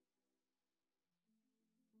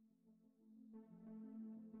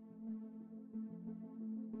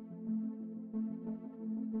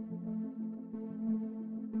Welcome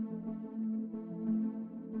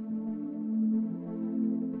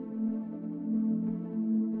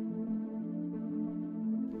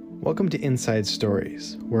to Inside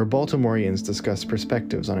Stories, where Baltimoreans discuss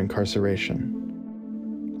perspectives on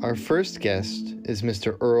incarceration. Our first guest is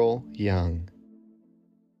Mr. Earl Young.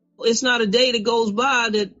 It's not a day that goes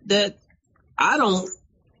by that I don't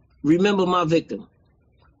remember my victim.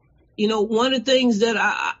 You know, one of the things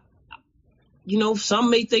that some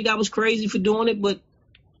may think I was crazy for doing it, but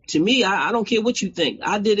to me, I don't care what you think.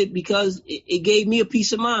 I did it because it gave me a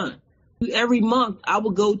peace of mind. Every month, I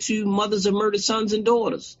would go to mothers of murdered sons and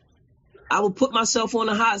daughters. I would put myself on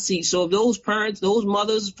a hot seat. So if those parents, those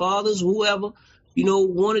mothers, fathers, whoever,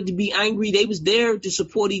 wanted to be angry, they was there to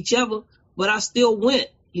support each other, but I still went.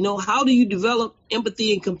 How do you develop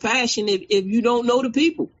empathy and compassion if you don't know the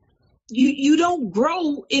people? You don't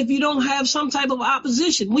grow if you don't have some type of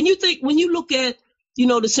opposition. When you look at,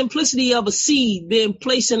 the simplicity of a seed being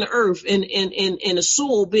placed in the earth and the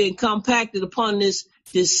soil being compacted upon this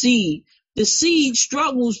seed, the seed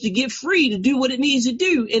struggles to get free to do what it needs to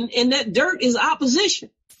do. And that dirt is opposition.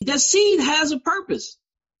 That seed has a purpose.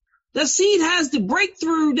 That seed has to break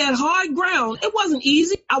through that hard ground. It wasn't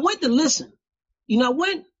easy. I went to listen. I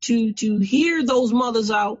went to hear those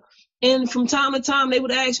mothers out. And from time to time, they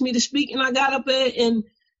would ask me to speak. And I got up there and,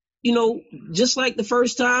 just like the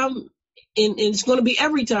first time, and it's going to be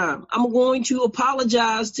every time, I'm going to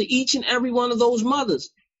apologize to each and every one of those mothers.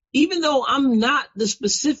 Even though I'm not the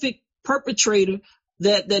specific perpetrator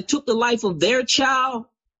that took the life of their child,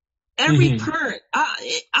 every parent,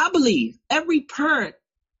 I believe every parent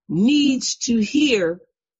needs to hear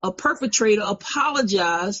a perpetrator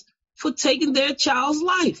apologize for taking their child's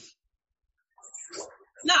life.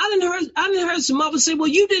 Now, I didn't heard some others say, well,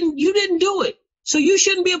 you didn't do it, so you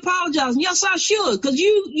shouldn't be apologizing. Yes, I should, because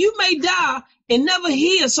you may die and never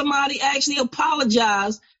hear somebody actually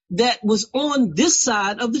apologize that was on this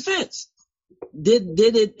side of the fence. Did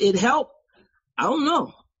it help? I don't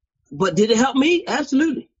know. But did it help me?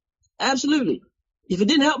 Absolutely. Absolutely. If it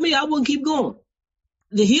didn't help me, I wouldn't keep going.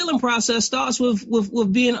 The healing process starts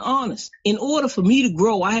with being honest. In order for me to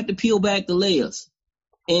grow, I have to peel back the layers.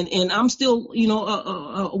 And I'm still,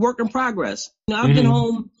 a work in progress. I've been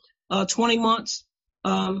home 20 months,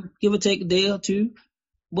 give or take a day or two.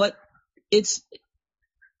 But it's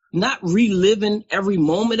not reliving every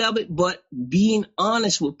moment of it, but being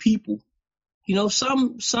honest with people.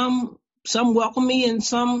 Some welcome me and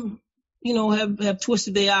some, have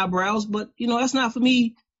twisted their eyebrows, but, that's not for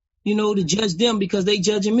me, to judge them because they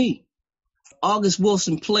judging me. August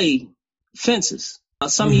Wilson played Fences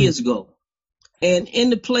some years ago. And in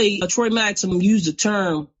the play, Troy Maxim used a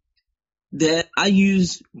term that I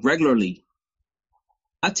use regularly.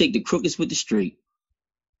 I take the crooked with the straight.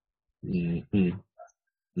 And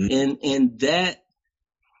that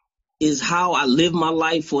is how I lived my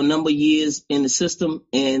life for a number of years in the system,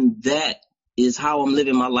 and that is how I'm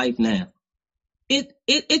living my life now.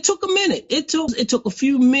 It took a minute. It took a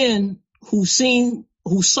few men who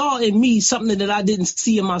saw in me something that I didn't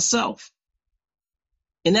see in myself.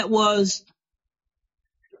 And that was,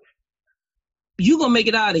 you're gonna make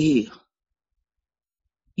it out of here.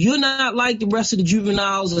 You're not like the rest of the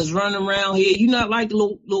juveniles that's running around here. You're not like the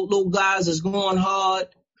little guys that's going hard.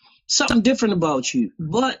 Something different about you.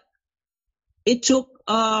 But it took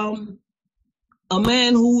a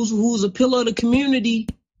man who's a pillar of the community,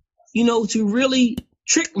 to really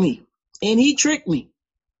trick me. And he tricked me.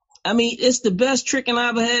 I mean, it's the best tricking I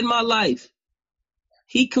ever had in my life.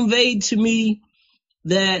 He conveyed to me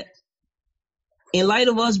that in light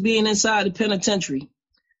of us being inside the penitentiary,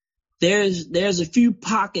 there's a few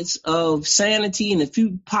pockets of sanity and a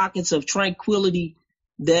few pockets of tranquility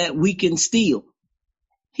that we can steal.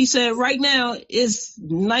 He said, right now it's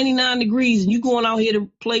 99 degrees and you're going out here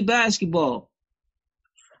to play basketball.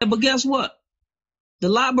 But guess what? The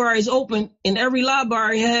library is open and every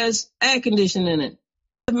library has air conditioning in it.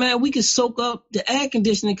 Man, we can soak up the air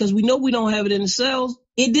conditioning because we know we don't have it in the cells.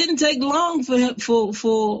 It didn't take long for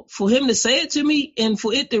him to say it to me and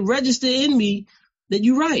for it to register in me that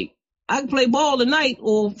you're right. I can play ball at night,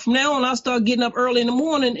 or from now on I'll start getting up early in the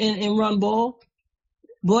morning and run ball.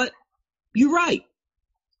 But you're right.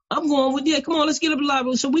 I'm going with, come on, let's get up to the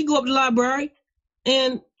library. So we go up to the library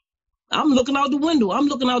and I'm looking out the window. I'm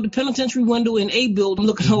looking out the penitentiary window in A building. I'm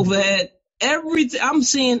looking over at everything. I'm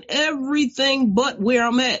seeing everything but where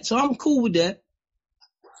I'm at. So I'm cool with that.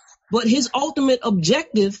 But his ultimate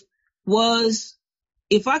objective was,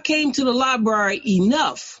 if I came to the library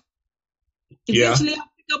enough, eventually I'll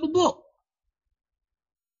pick up a book.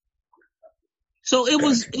 So it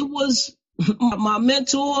was my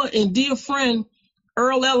mentor and dear friend,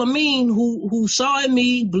 Earl Elamine, who saw in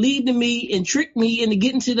me, believed in me, and tricked me into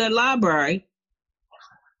getting to that library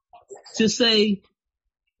to say,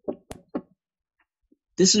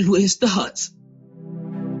 this is where it starts.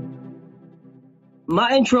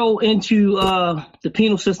 My intro into the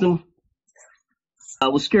penal system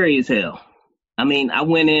was scary as hell. I mean, I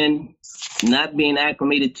went in not being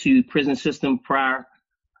acclimated to prison system prior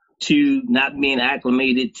to not being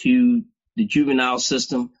acclimated to the juvenile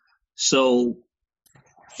system. So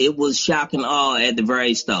it was shock and awe at the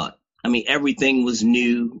very start. I mean, everything was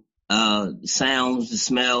new. The sounds, the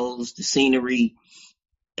smells, the scenery,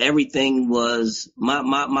 everything was,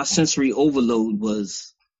 my sensory overload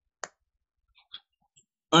was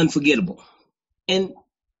unforgettable. And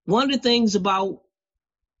one of the things about,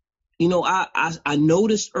 I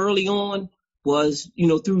noticed early on was,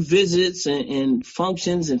 through visits and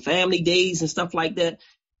functions and family days and stuff like that,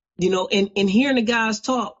 and hearing the guys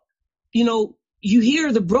talk, you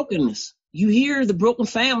hear the brokenness, you hear the broken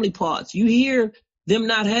family parts, you hear them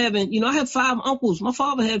not having, I have 5 uncles. My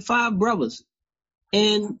father had 5 brothers,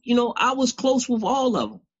 and, I was close with all of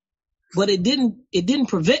them, but it didn't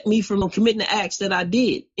prevent me from committing the acts that I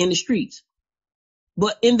did in the streets.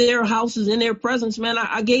 But in their houses, in their presence, man,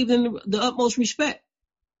 I gave them the utmost respect.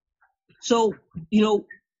 So,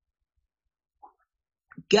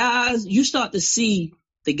 guys, you start to see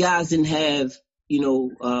the guys didn't have,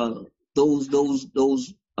 those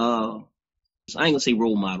I ain't gonna say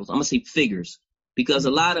role models, I'm gonna say figures, because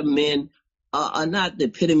a lot of men are not the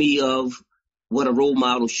epitome of what a role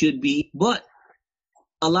model should be, but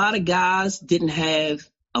a lot of guys didn't have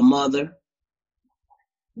a mother.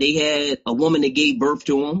 They had a woman that gave birth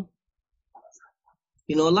to them.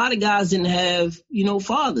 A lot of guys didn't have,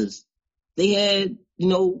 fathers. They had,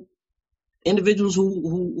 individuals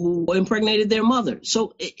who impregnated their mother.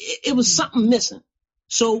 So it was something missing.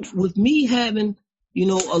 So with me having, a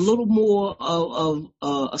little more of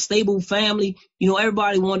a stable family,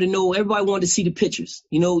 everybody wanted to see the pictures.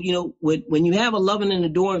 When you have a loving and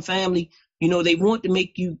adoring family, they want to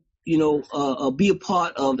make you, be a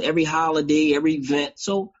part of every holiday, every event.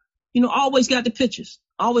 So, always got the pictures,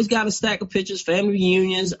 always got a stack of pictures, family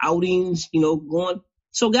reunions, outings, going.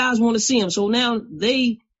 So guys want to see them. So now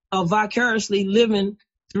they are vicariously living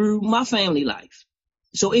through my family life.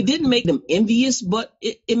 So it didn't make them envious, but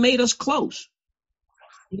it made us close.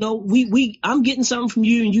 I'm getting something from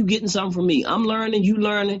you and you getting something from me. I'm learning, you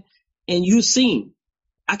learning, and you're seeing.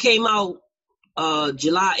 I came out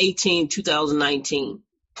July 18, 2019.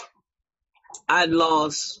 I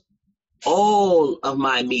lost all of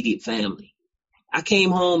my immediate family. I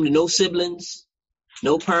came home to no siblings,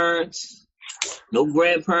 no parents, no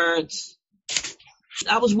grandparents.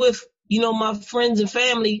 I was with, my friends and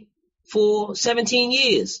family for 17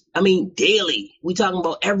 years. I mean, daily. We talking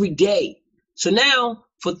about every day. So now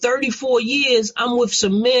for 34 years, I'm with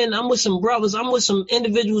some men, I'm with some brothers, I'm with some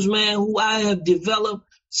individuals, man, who I have developed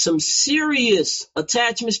some serious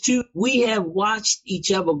attachments to. We have watched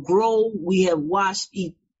each other grow. We have watched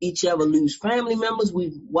each other lose family members.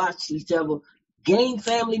 We've watched each other gain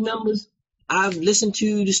family members. I've listened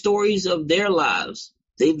to the stories of their lives.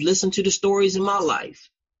 They've listened to the stories in my life.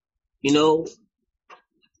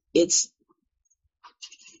 It's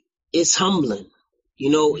humbling. You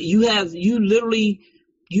literally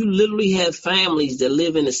have families that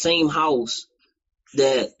live in the same house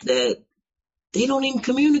that they don't even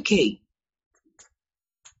communicate.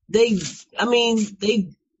 They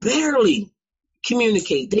barely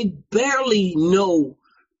communicate. They barely know,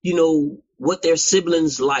 what their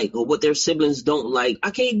siblings like or what their siblings don't like. I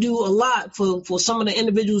can't do a lot for some of the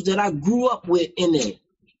individuals that I grew up with in there.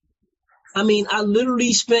 I mean, I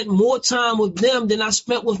literally spent more time with them than I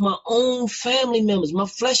spent with my own family members, my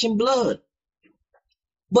flesh and blood.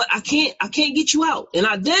 But I can't get you out. And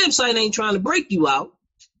I damn sight ain't trying to break you out.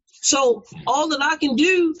 So all that I can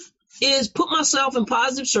do is put myself in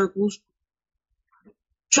positive circles,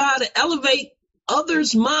 try to elevate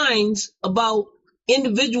others' minds about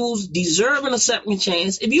individuals deserving a second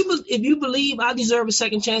chance. If you believe I deserve a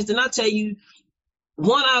second chance, then I tell you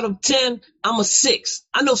 1 out of 10, I'm a 6.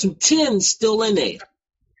 I know some 10s still in there,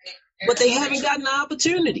 but they haven't gotten the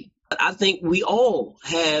opportunity. I think we all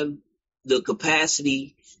have the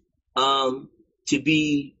capacity to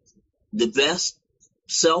be the best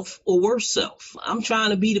self or worst self. I'm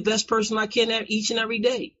trying to be the best person I can each and every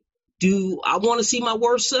day. Do I want to see my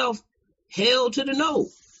worst self? Hell to the no.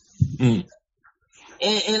 Mm.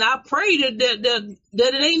 And I pray that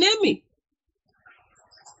it ain't in me.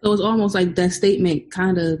 So it's almost like that statement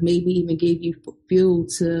kind of maybe even gave you fuel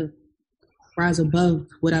to rise above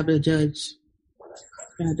whatever the judge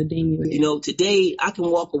tried to deem you. Today I can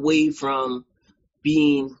walk away from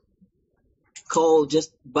being called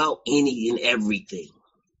just about any and everything.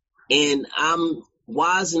 And I'm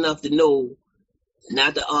wise enough to know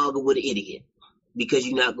not to argue with an idiot, because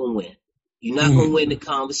you're not going to win. You're not going to win the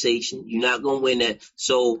conversation. You're not going to win that.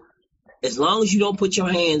 So as long as you don't put your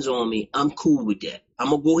hands on me, I'm cool with that. I'm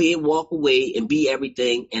going to go ahead and walk away and be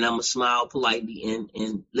everything, and I'm going to smile politely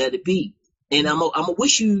and let it be. And I'm going to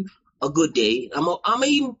wish you a good day. I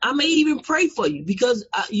may even pray for you, because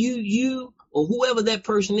you or whoever that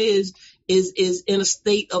person is in a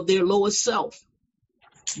state of their lowest self.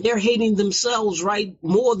 They're hating themselves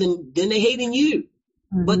more than they're hating you.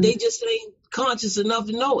 Mm-hmm. But they just ain't conscious enough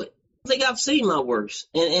to know it. I think I've seen my worst.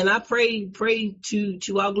 And I pray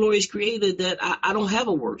to our glorious Creator that I don't have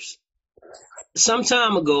a worst. Some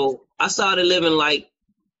time ago, I started living like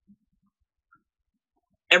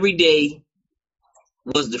every day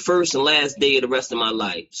was the first and last day of the rest of my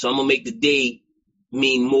life. So I'm going to make the day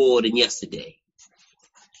mean more than yesterday.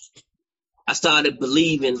 I started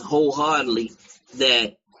believing wholeheartedly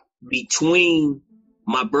that between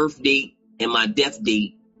my birth date and my death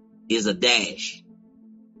date is a dash.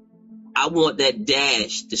 I want that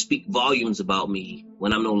dash to speak volumes about me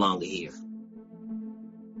when I'm no longer here.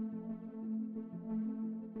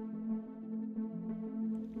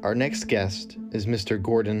 Our next guest is Mr.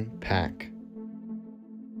 Gordon Pack.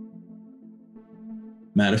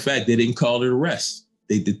 Matter of fact, they didn't call it arrest.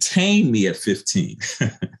 They detained me at 15.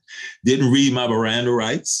 Didn't read my Miranda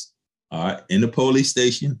rights. All right, in the police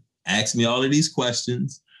station, asked me all of these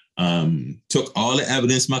questions, took all the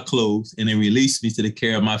evidence, my clothes, and then released me to the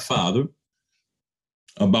care of my father.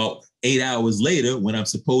 About 8 hours later, when I'm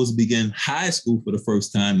supposed to begin high school for the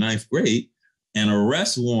first time, 9th grade, an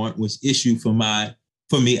arrest warrant was issued for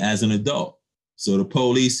me as an adult. So the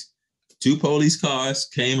police, 2 police cars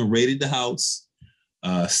came and raided the house,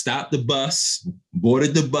 stopped the bus,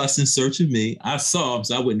 boarded the bus in search of me. I saw them,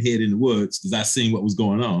 so I wouldn't head in the woods because I seen what was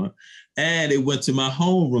going on. And they went to my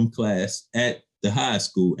homeroom class at the high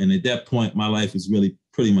school. And at that point, my life was really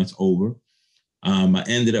pretty much over. I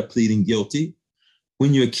ended up pleading guilty.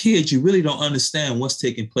 When you're a kid, you really don't understand what's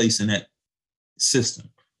taking place in that system.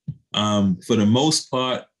 For the most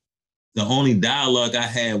part, the only dialogue I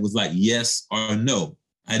had was like yes or no.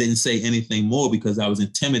 I didn't say anything more because I was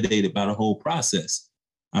intimidated by the whole process.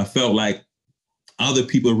 I felt like other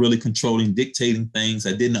people were really controlling, dictating things.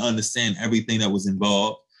 I didn't understand everything that was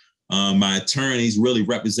involved. My attorneys really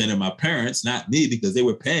represented my parents, not me, because they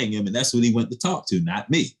were paying him, and that's what he went to talk to, not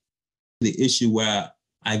me. The issue where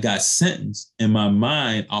I got sentenced, in my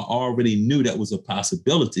mind, I already knew that was a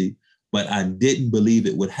possibility, but I didn't believe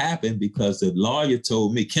it would happen because the lawyer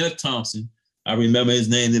told me, Kenneth Thompson, I remember his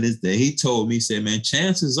name to this day, he told me, said, man,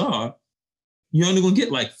 chances are you're only going to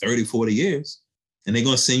get like 30, 40 years, and they're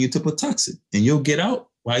going to send you to Patuxent, and you'll get out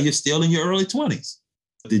while you're still in your early 20s.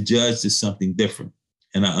 The judge did something different,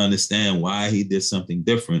 and I understand why he did something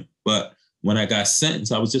different, but when I got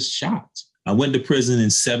sentenced, I was just shocked. I went to prison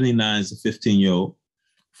in 79 as a 15-year-old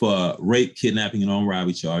for rape, kidnapping, and armed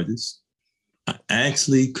robbery charges. I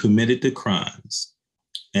actually committed the crimes.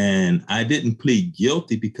 And I didn't plead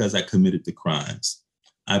guilty because I committed the crimes.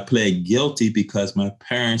 I pled guilty because my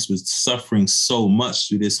parents were suffering so much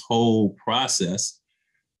through this whole process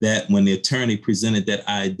that when the attorney presented that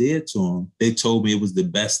idea to them, they told me it was the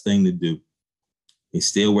best thing to do. They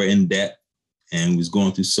still were in debt and was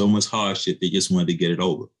going through so much hardship, they just wanted to get it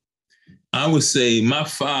over. I would say my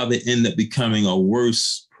father ended up becoming a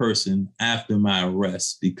worse person after my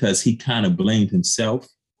arrest because he kind of blamed himself.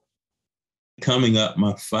 Coming up,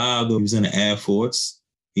 my father was in the Air Force.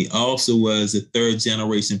 He also was a 3rd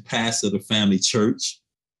generation pastor of the family church.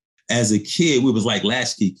 As a kid, we was like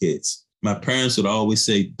latchkey kids. My parents would always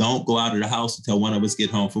say, don't go out of the house until one of us get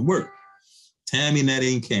home from work. Tammy,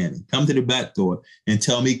 Nettie, and Cannon, come to the back door and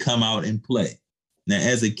tell me come out and play. Now,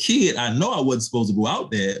 as a kid, I know I wasn't supposed to go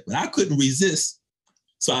out there, but I couldn't resist.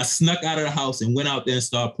 So I snuck out of the house and went out there and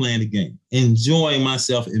started playing the game, enjoying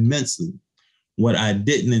myself immensely. What I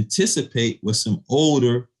didn't anticipate was some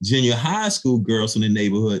older junior high school girls from the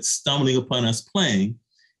neighborhood stumbling upon us playing,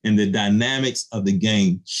 and the dynamics of the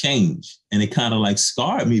game changed. And it kind of like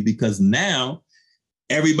scarred me because now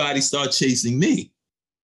everybody started chasing me.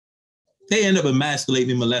 They end up emasculating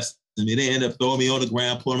me, molesting me. They end up throwing me on the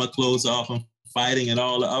ground, pulling my clothes off, and fighting and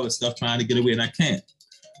all the other stuff, trying to get away, and I can't.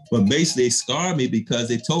 But basically, they scarred me because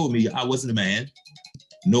they told me I wasn't a man.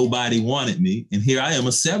 Nobody wanted me. And here I am,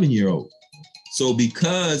 a 7-year-old. So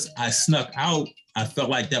because I snuck out, I felt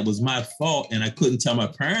like that was my fault, and I couldn't tell my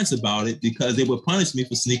parents about it because they would punish me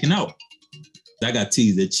for sneaking out. I got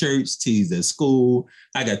teased at church, teased at school.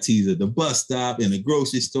 I got teased at the bus stop, in the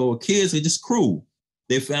grocery store. Kids are just cruel.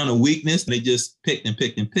 They found a weakness and they just picked and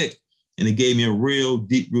picked and picked. And it gave me a real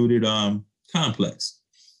deep-rooted complex.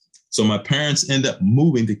 So my parents ended up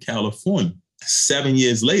moving to California. 7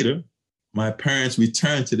 years later, my parents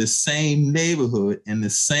returned to the same neighborhood and the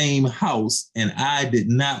same house, and I did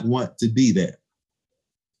not want to be there.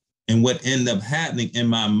 And what ended up happening in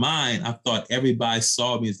my mind, I thought everybody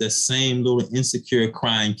saw me as that same little insecure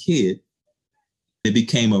crying kid. It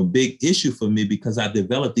became a big issue for me because I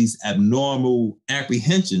developed these abnormal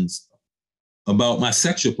apprehensions about my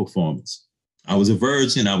sexual performance. I was a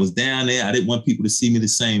virgin. I was down there. I didn't want people to see me the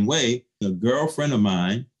same way. A girlfriend of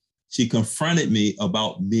mine, she confronted me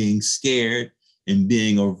about being scared and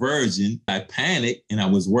being a virgin. I panicked and I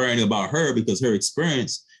was worrying about her because her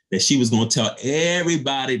experience that she was going to tell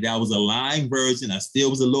everybody that I was a lying virgin. I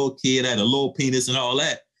still was a little kid. I had a little penis and all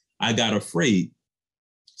that. I got afraid.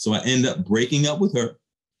 So I ended up breaking up with her.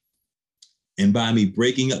 And by me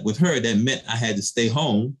breaking up with her, that meant I had to stay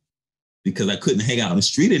home because I couldn't hang out on the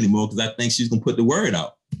street anymore because I think she's going to put the word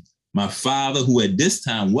out. My father, who at this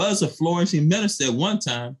time was a flourishing minister at one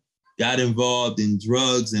time, got involved in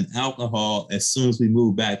drugs and alcohol as soon as we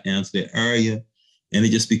moved back down to the area, and it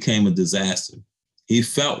just became a disaster. He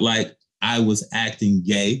felt like I was acting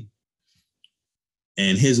gay,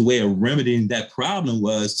 and his way of remedying that problem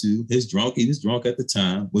was he was drunk at the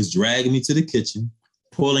time, was dragging me to the kitchen,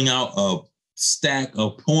 pulling out a stack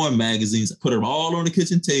of porn magazines, put them all on the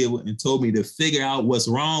kitchen table, and told me to figure out what's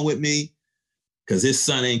wrong with me because his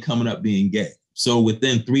son ain't coming up being gay. So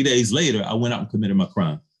within 3 days later, I went out and committed my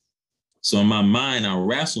crime. So in my mind, I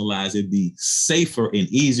rationalized it'd be safer and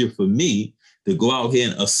easier for me to go out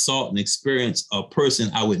here and assault and experience a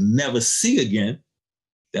person I would never see again,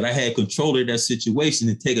 that I had control of that situation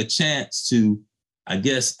and take a chance to, I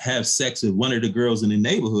guess, have sex with one of the girls in the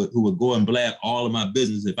neighborhood who would go and blab all of my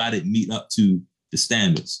business if I didn't meet up to the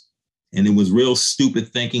standards. And it was real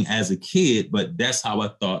stupid thinking as a kid, but that's how I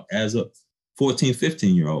thought as a 14,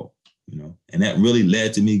 15-year-old, and that really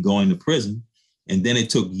led to me going to prison. And then it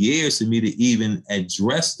took years for me to even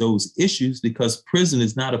address those issues because prison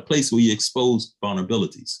is not a place where you expose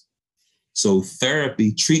vulnerabilities. So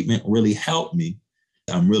therapy, treatment really helped me.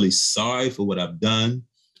 I'm really sorry for what I've done.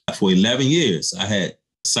 For 11 years, I had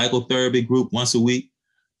psychotherapy group once a week,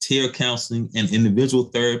 peer counseling and individual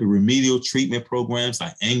therapy, remedial treatment programs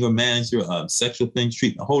like anger management, sexual things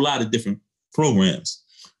treatment, a whole lot of different programs.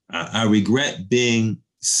 I regret being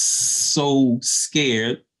so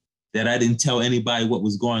scared that I didn't tell anybody what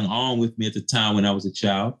was going on with me at the time when I was a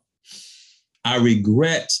child. I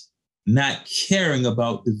regret not caring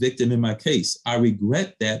about the victim in my case. I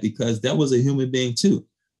regret that because that was a human being too.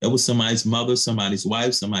 That was somebody's mother, somebody's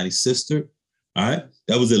wife, somebody's sister, all right?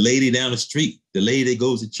 That was a lady down the street, the lady that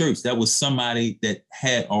goes to church. That was somebody that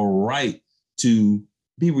had a right to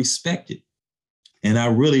be respected. And I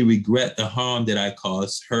really regret the harm that I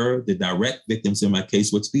caused her, the direct victims in my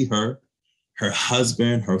case, which be her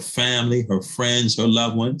husband, her family, her friends, her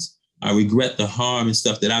loved ones. I regret the harm and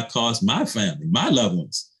stuff that I caused my family, my loved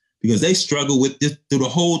ones, because they struggle with this through the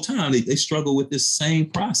whole time. They struggle with this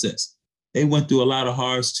same process. They went through a lot of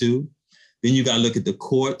hards too. Then you got to look at the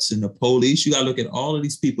courts and the police. You got to look at all of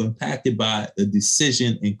these people impacted by the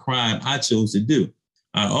decision and crime I chose to do.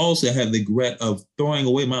 I also have the regret of throwing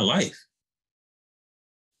away my life.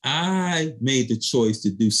 I made the choice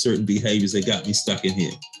to do certain behaviors that got me stuck in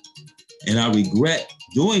here. And I regret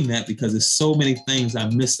doing that because there's so many things I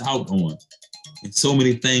missed out on and so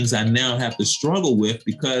many things I now have to struggle with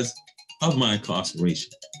because of my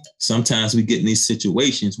incarceration. Sometimes we get in these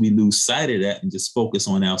situations, we lose sight of that and just focus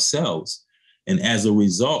on ourselves. And as a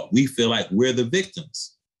result, we feel like we're the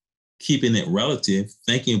victims. Keeping it relative,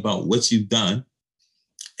 thinking about what you've done,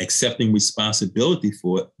 accepting responsibility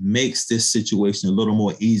for it makes this situation a little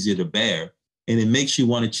more easier to bear. And it makes you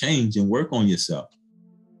want to change and work on yourself.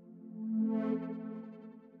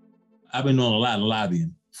 I've been doing a lot of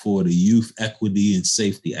lobbying for the Youth Equity and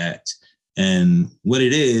Safety Act. And what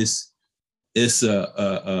it is, it's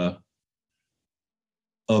a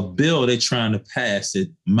bill they're trying to pass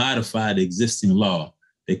that modified the existing law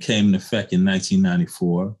that came into effect in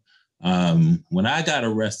 1994. When I got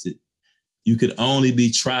arrested, you could only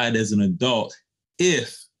be tried as an adult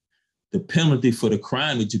if the penalty for the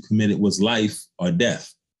crime that you committed was life or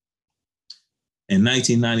death. In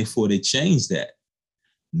 1994, they changed that.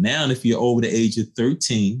 Now, if you're over the age of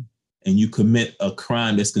 13 and you commit a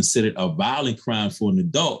crime that's considered a violent crime for an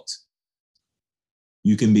adult,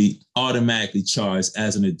 you can be automatically charged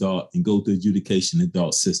as an adult and go through adjudication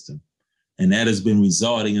adult system. And that has been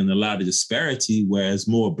resulting in a lot of disparity, whereas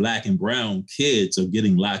more Black and brown kids are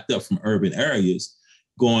getting locked up from urban areas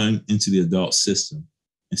going into the adult system.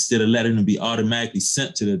 instead of letting them be automatically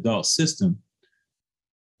sent to the adult system,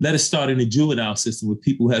 let us start in the juvenile system with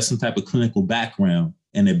people who have some type of clinical background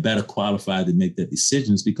and they're better qualified to make their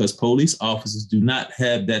decisions, because police officers do not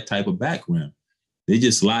have that type of background. They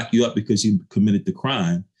just lock you up because you committed the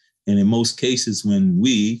crime. And in most cases, when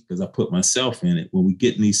because I put myself in it, when we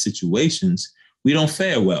get in these situations, we don't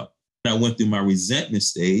fare well. I went through my resentment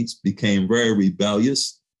stage, became very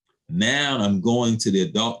rebellious. Now I'm going to the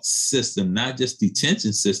adult system, not just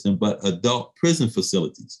detention system, but adult prison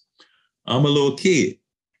facilities. I'm a little kid.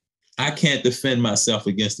 I can't defend myself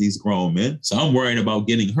against these grown men. So I'm worrying about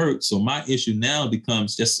getting hurt. So my issue now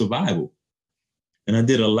becomes just survival. And I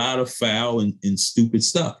did a lot of foul and stupid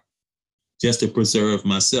stuff just to preserve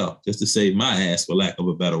myself, just to save my ass, for lack of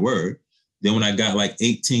a better word. Then when I got like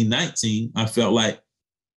 18, 19, I felt like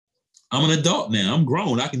I'm an adult now. I'm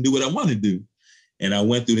grown. I can do what I want to do. And I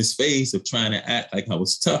went through this phase of trying to act like I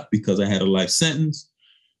was tough because I had a life sentence.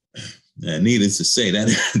 And needless to say,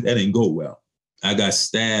 that didn't go well. I got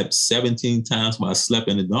stabbed 17 times while I slept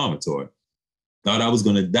in the dormitory. Thought I was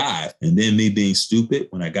going to die. And then me being stupid,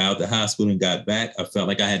 when I got out of the hospital and got back, I felt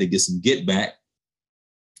like I had to get some get back.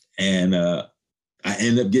 And I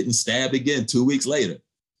ended up getting stabbed again 2 weeks later.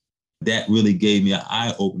 That really gave me an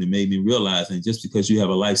eye opener, made me realize that just because you have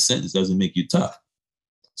a life sentence doesn't make you tough.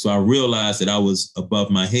 So I realized that I was above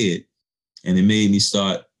my head, and it made me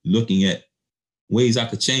start looking at ways I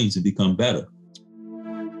could change and become better.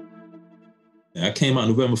 And I came out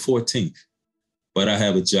November 14th, but I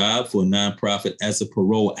have a job for a nonprofit as a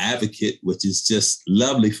parole advocate, which is just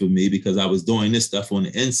lovely for me because I was doing this stuff on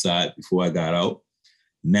the inside before I got out.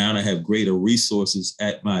 Now I have greater resources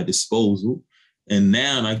at my disposal. And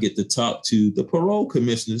now I get to talk to the parole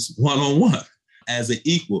commissioners one-on-one as an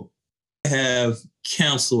equal. I have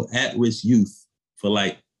counseled at-risk youth for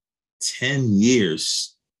like 10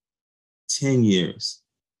 years. 10 years.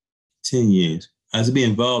 10 years. I was being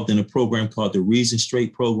involved in a program called the Reason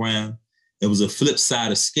Straight program. It was a flip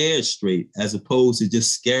side of Scared Straight, as opposed to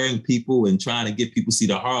just scaring people and trying to get people to see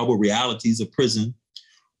the horrible realities of prison.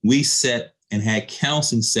 We sat and had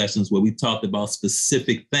counseling sessions where we talked about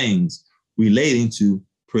specific things relating to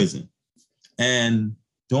prison. And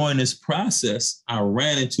during this process, I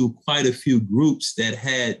ran into quite a few groups that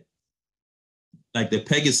had, like the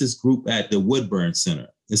Pegasus group at the Woodburn Center.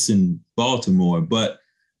 It's in Baltimore, but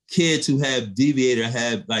kids who have deviated,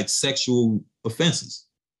 have like sexual offenses.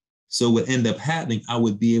 So what ended up happening, I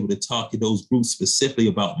would be able to talk to those groups specifically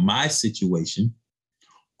about my situation,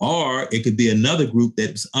 or it could be another group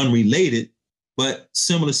that's unrelated, but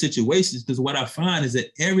similar situations, because what I find is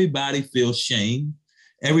that everybody feels shame,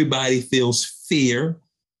 everybody feels fear,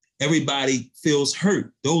 everybody feels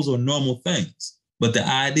hurt. Those are normal things. But the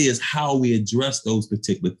idea is how we address those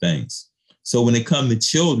particular things. So when it comes to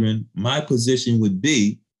children, my position would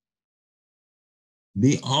be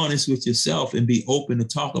honest with yourself and be open to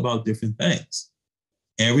talk about different things.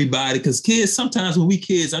 Everybody, because kids, sometimes when we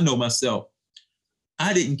kids, I know myself,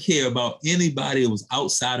 I didn't care about anybody that was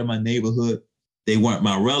outside of my neighborhood. They weren't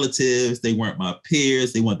my relatives. They weren't my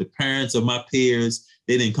peers. They weren't the parents of my peers.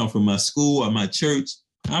 They didn't come from my school or my church.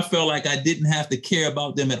 I felt like I didn't have to care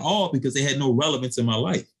about them at all because they had no relevance in my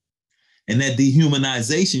life. And that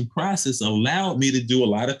dehumanization process allowed me to do a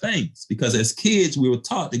lot of things, because as kids, we were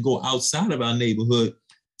taught to go outside of our neighborhood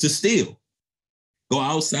to steal, go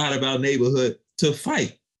outside of our neighborhood to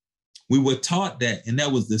fight. We were taught that, and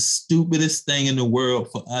that was the stupidest thing in the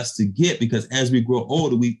world for us to get, because as we grow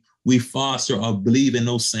older, we foster or believe in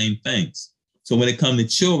those same things. So when it comes to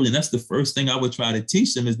children, that's the first thing I would try to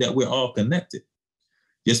teach them, is that we're all connected.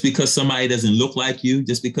 Just because somebody doesn't look like you,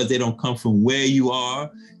 just because they don't come from where you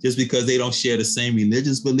are, just because they don't share the same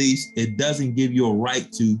religious beliefs, it doesn't give you a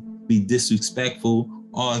right to be disrespectful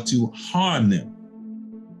or to harm them.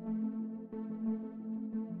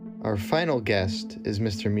 Our final guest is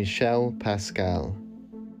Mr. Michel Pascal.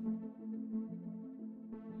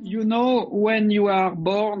 You know, when you are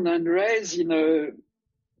born and raised in a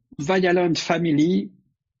violent family,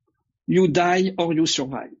 you die or you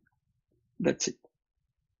survive. That's it.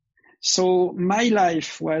 So my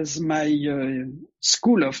life was my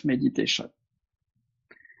school of meditation.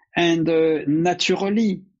 And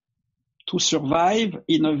naturally, to survive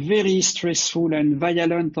in a very stressful and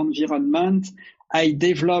violent environment, I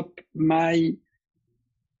developed my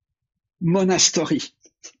monastery,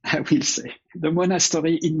 I will say, the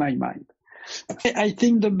monastery in my mind. I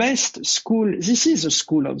think the best school, this is a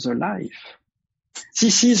school of the life.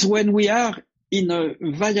 This is when we are in a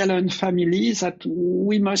violent family that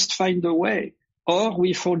we must find a way, or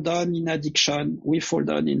we fall down in addiction, we fall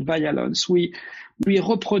down in violence, we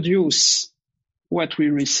reproduce what we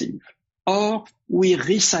receive. or we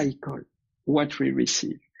recycle what we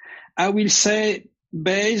receive. I will say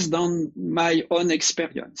based on my own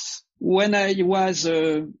experience. When I was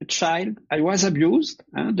a child, I was abused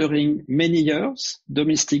during many years,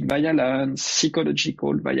 domestic violence,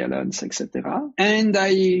 psychological violence, etc. And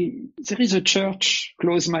there is a church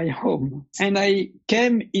close my home. And I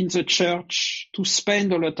came in the church to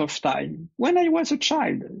spend a lot of time when I was a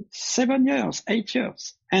child, 7 years, 8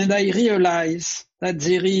 years. And I realized that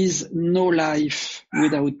there is no life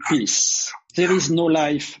without peace. There is no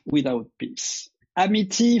life without peace.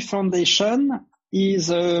 Amity Foundation is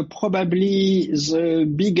probably the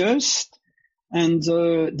biggest and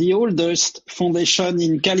the oldest foundation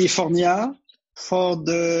in California for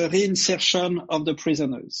the reinsertion of the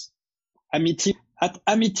prisoners. At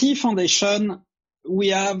Amity Foundation, we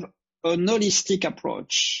have an holistic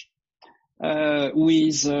approach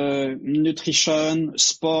with nutrition,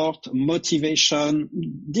 sport, motivation,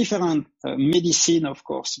 different medicine, of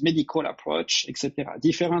course, medical approach, etc.,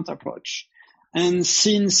 different approach. And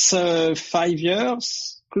since 5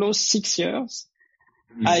 years, close 6 years,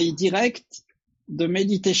 I direct the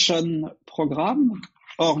meditation program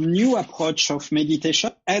or new approach of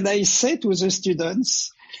meditation. And I say to the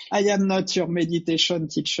students, I am not your meditation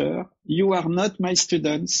teacher. You are not my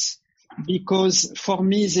students, because for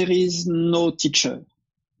me, there is no teacher.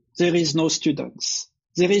 There is no students.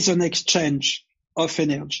 There is an exchange of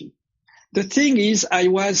energy. The thing is, I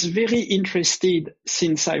was very interested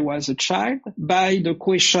since I was a child by the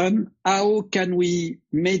question, how can we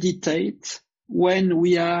meditate when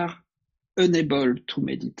we are unable to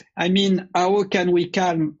meditate? I mean, how can we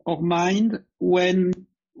calm our mind when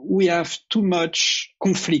we have too much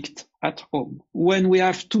conflict at home, when we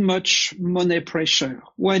have too much money pressure,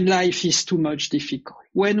 when life is too much difficult,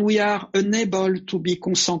 when we are unable to be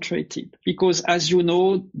concentrated? Because as you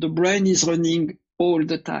know, the brain is running all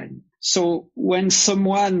the time. So when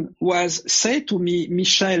someone was say to me,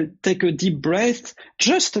 Michel, take a deep breath,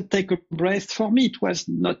 just to take a breath, for me, it was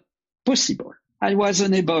not possible. I was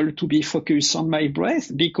unable to be focused on my breath,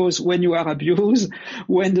 because when you are abused,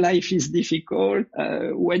 when life is difficult,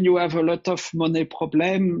 when you have a lot of money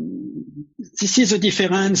problem, this is a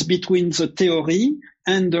difference between the theory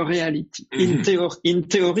and the reality. Mm-hmm. In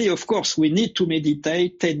theory, of course, we need to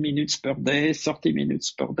meditate 10 minutes per day, 30 minutes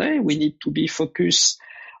per day. We need to be focused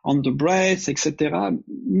on the breath, etc.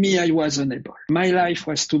 Me, I was unable. My life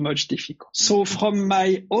was too much difficult. So from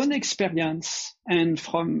my own experience and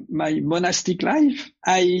from my monastic life,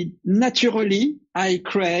 I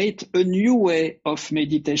create a new way of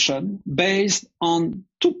meditation based on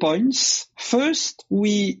 2 points. First,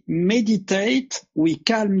 we meditate, we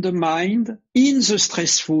calm the mind in the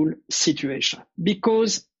stressful situation,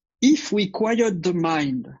 because if we quiet the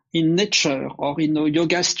mind in nature or in a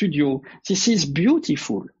yoga studio, this is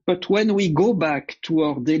beautiful. But when we go back to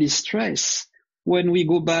our daily stress, when we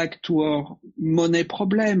go back to our money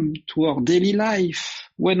problem, to our daily life,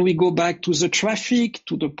 when we go back to the traffic,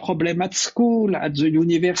 to the problem at school, at the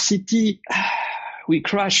university, we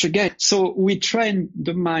crash again. So we train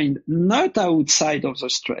the mind not outside of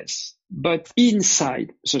the stress, but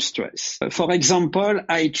inside the stress. For example,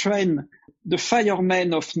 I train the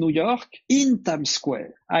firemen of New York in Times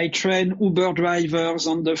Square. I train Uber drivers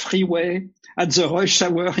on the freeway, at the rush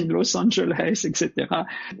hour in Los Angeles, etc.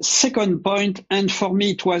 Second point, and for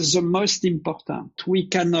me it was the most important, we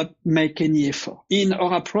cannot make any effort. In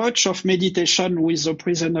our approach of meditation with the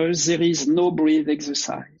prisoners, there is no breath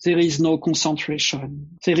exercise. There is no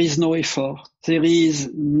concentration. There is no effort. There is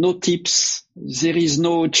no tips. There is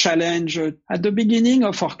no challenge. At the beginning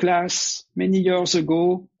of our class, many years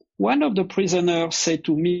ago, one of the prisoners said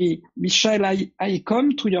to me, Michel, I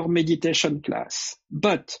come to your meditation class,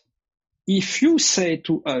 but if you say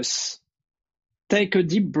to us, take a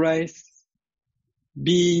deep breath,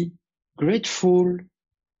 be grateful,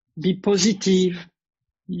 be positive,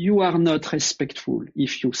 you are not respectful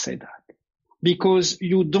if you say that, because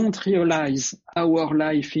you don't realize our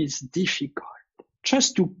life is difficult.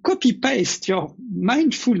 Just to copy-paste your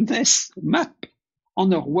mindfulness map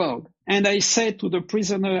on our world. And I said to the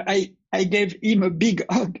prisoner, I gave him a big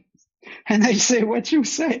hug. And I say, what you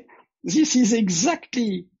say, this is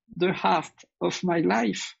exactly the heart of my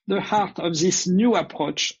life, the heart of this new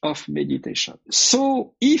approach of meditation.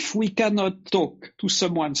 So if we cannot talk to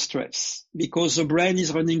someone's stress, because the brain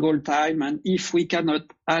is running all the time, and if we cannot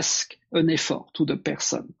ask an effort to the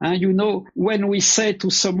person, and when we say to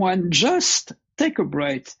someone, just take a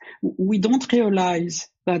breath, we don't realize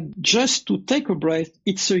that just to take a breath,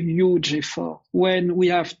 it's a huge effort. When we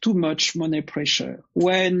have too much money pressure,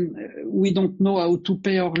 when we don't know how to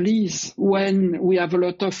pay our lease, when we have a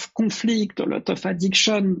lot of conflict, a lot of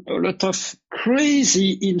addiction, a lot of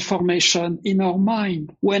crazy information in our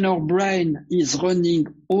mind, when our brain is running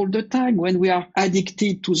all the time, when we are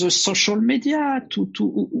addicted to the social media,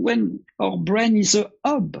 when our brain is a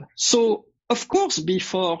hub. So, of course,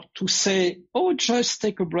 before to say, oh, just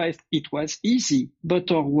take a breath, it was easy,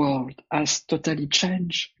 but our world has totally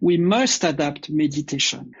changed. We must adapt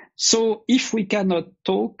meditation. So if we cannot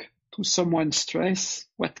talk to someone's stress,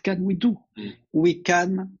 what can we do? We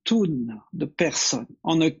can tune the person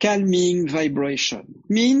on a calming vibration.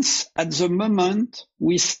 Means at the moment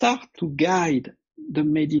we start to guide the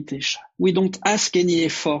meditation. We don't ask any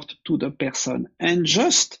effort to the person, and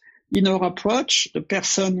just in our approach, the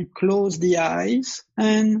person close the eyes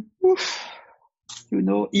and,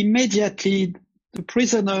 immediately the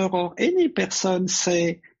prisoner or any person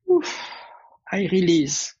say, I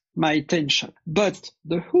release my tension. But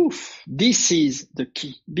the this is the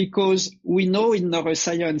key, because we know in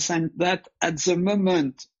neuroscience and that at the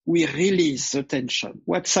moment we release the tension,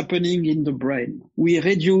 what's happening in the brain? We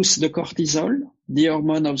reduce the cortisol, the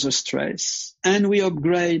hormone of the stress, and we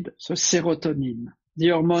upgrade the serotonin, the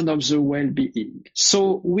hormone of the well-being.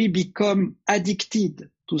 So we become addicted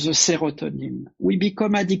to the serotonin. We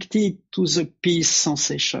become addicted to the peace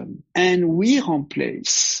sensation. And we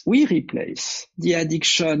replace the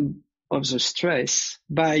addiction of the stress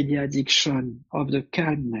by the addiction of the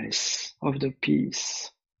calmness, of the peace,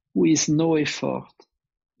 with no effort,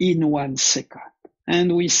 in 1 second.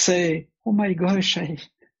 And we say, oh my gosh,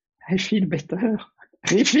 I feel better.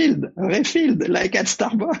 Refilled, like at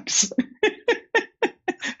Starbucks.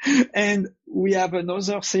 And we have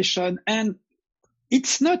another session, and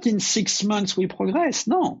it's not in 6 months we progress.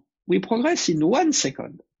 No, we progress in 1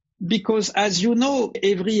 second. Because as you know,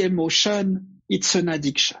 every emotion, it's an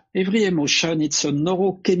addiction. Every emotion, it's a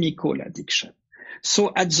neurochemical addiction.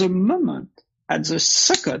 So at the moment, at the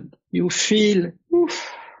second, you feel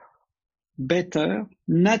better.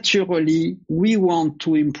 Naturally, we want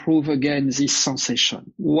to improve again this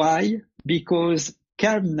sensation. Why? Because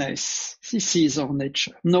calmness, this is our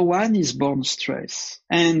nature. No one is born stressed.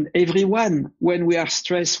 And everyone, when we are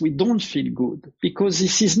stressed, we don't feel good because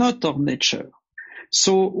this is not our nature.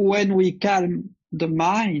 So when we calm the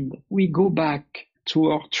mind, we go back to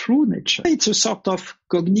our true nature. It's a sort of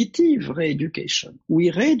cognitive re-education. We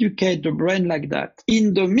re-educate the brain like that.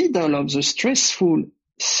 In the middle of the stressful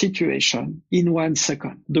situation, in 1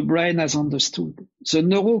 second, the brain has understood. The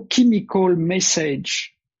neurochemical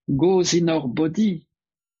message goes in our body.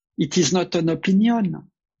 It is not an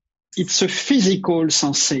opinion. It's a physical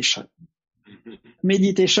sensation.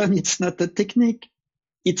 Meditation, it's not a technique.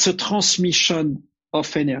 It's a transmission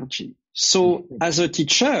of energy. So as a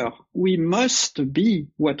teacher, we must be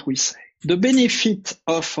what we say. The benefit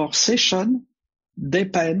of our session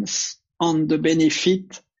depends on the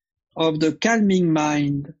benefit of the calming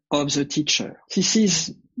mind of the teacher. This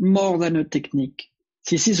is more than a technique.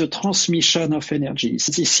 This is a transmission of energy.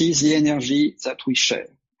 This is the energy that we share.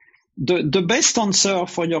 The best answer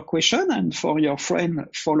for your question and for your friend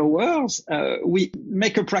followers, we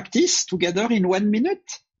make a practice together in 1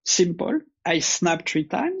 minute. Simple. I snap 3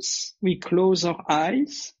 times. We close our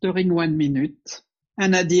eyes during 1 minute.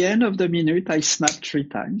 And at the end of the minute, I snap 3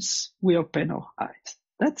 times. We open our eyes.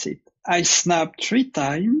 That's it. I snap 3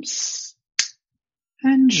 times.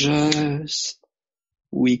 And just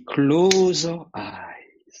we close our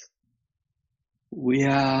eyes. We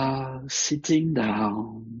are sitting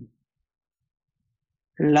down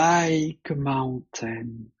like a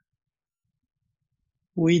mountain.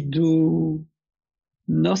 We do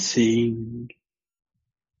nothing.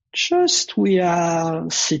 Just we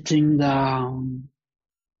are sitting down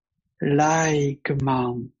like a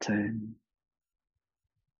mountain.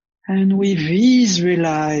 And we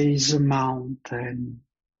visualize a mountain.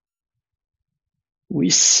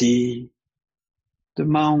 We see the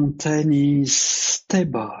mountain is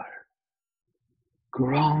stable,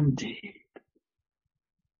 grounded.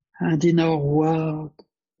 And in our world,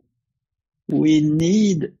 we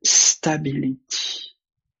need stability.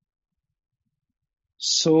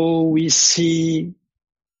 So we see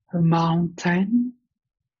a mountain.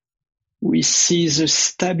 We see the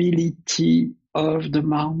stability of the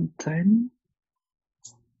mountain.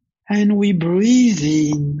 And we breathe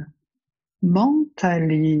in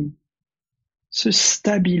mentally the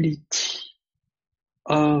stability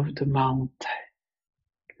of the mountain.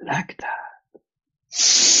 Like that.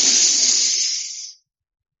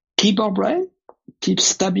 Keep our breath, keep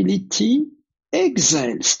stability,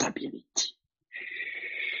 Exhale, stability.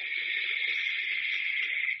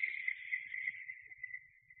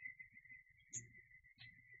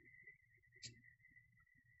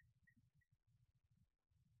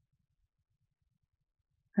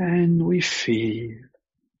 And we feel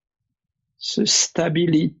the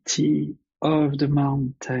stability of the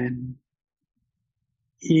mountain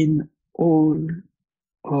in all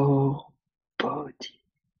our body.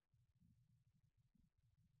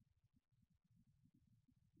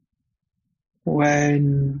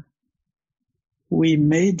 When we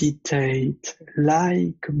meditate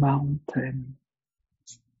like a mountain,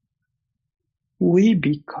 we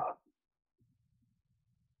become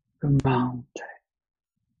a mountain.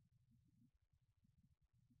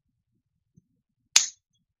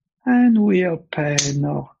 And we open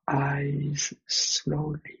our eyes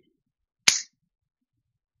slowly.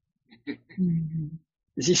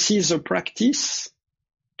 This is a practice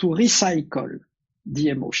to recycle the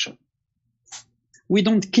emotion. We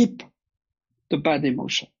don't keep the bad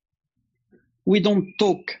emotion. We don't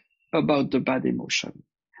talk about the bad emotion.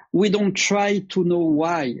 We don't try to know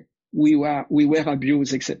why we were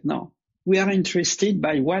abused, except now. We are interested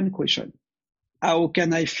by one question. How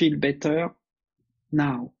can I feel better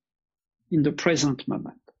now, in the present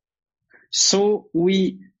moment? So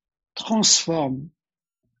we transform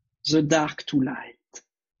the dark to light.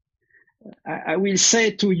 I will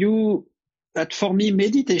say to you that for me,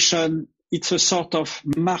 meditation, it's a sort of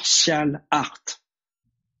martial art.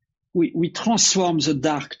 We transform the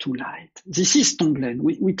dark to light. This is Tonglen.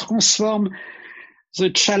 We transform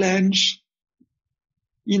the challenge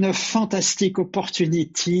in a fantastic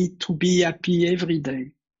opportunity to be happy every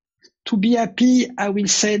day. To be happy, I will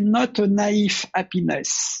say, not a naive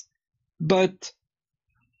happiness, but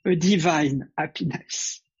a divine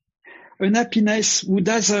happiness. An happiness who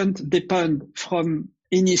doesn't depend from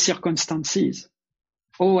any circumstances.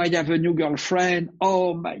 Oh, I have a new girlfriend.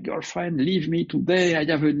 Oh, my girlfriend leave me today. I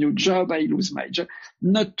have a new job. I lose my job.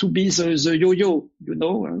 Not to be the yo-yo,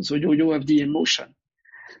 the yo-yo of the emotion,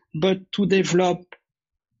 but to develop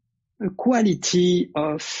a quality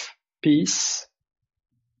of peace,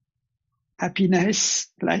 happiness,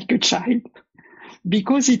 like a child,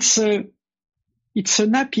 because it's an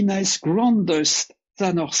happiness grander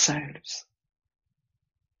than ourselves.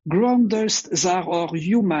 Grander than our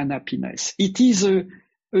human happiness. It is a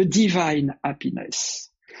divine happiness.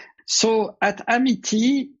 So at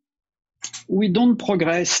Amity, we don't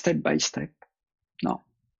progress step by step. No.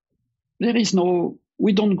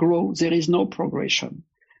 We don't grow. There is no progression.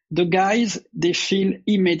 The guys, they feel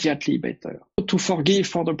immediately better. To forgive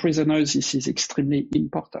for the prisoners, this is extremely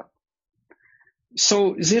important.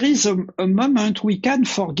 So there is a moment we can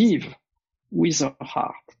forgive with our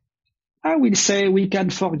heart. I will say we can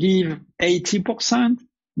forgive 80%,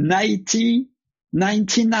 90%,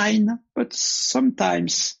 99%, but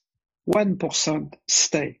sometimes 1%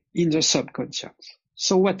 stay in the subconscious.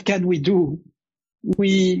 So what can we do?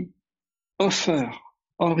 We offer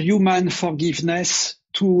our human forgiveness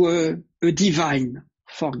to a divine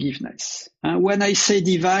forgiveness. When I say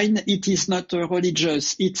divine, it is not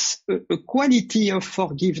religious. It's a quality of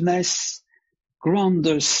forgiveness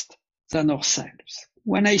grandest than ourselves.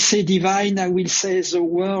 When I say divine, I will say the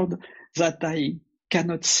word that I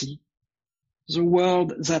cannot see, the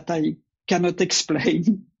word that I cannot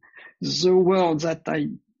explain, the word that I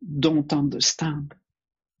don't understand.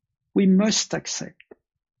 We must accept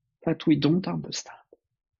that we don't understand.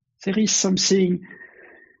 There is something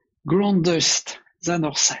grandest than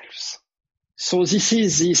ourselves. So this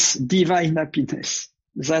is this divine happiness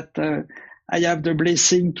that I have the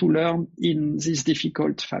blessing to learn in this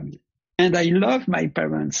difficult family. And I love my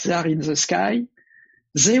parents. They are in the sky.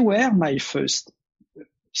 They were my first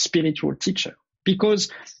spiritual teacher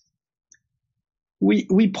because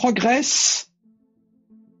we progress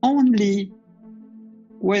only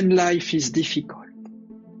when life is difficult.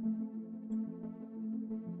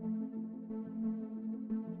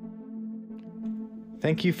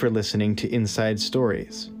 Thank you for listening to Inside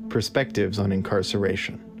Stories, Perspectives on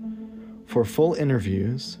Incarceration. For full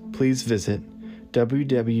interviews, please visit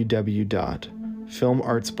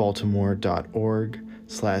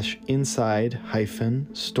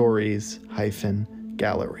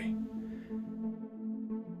www.filmartsbaltimore.org/inside-stories-gallery.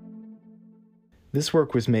 This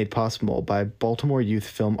work was made possible by Baltimore Youth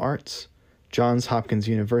Film Arts, Johns Hopkins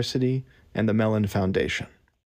University, and the Mellon Foundation.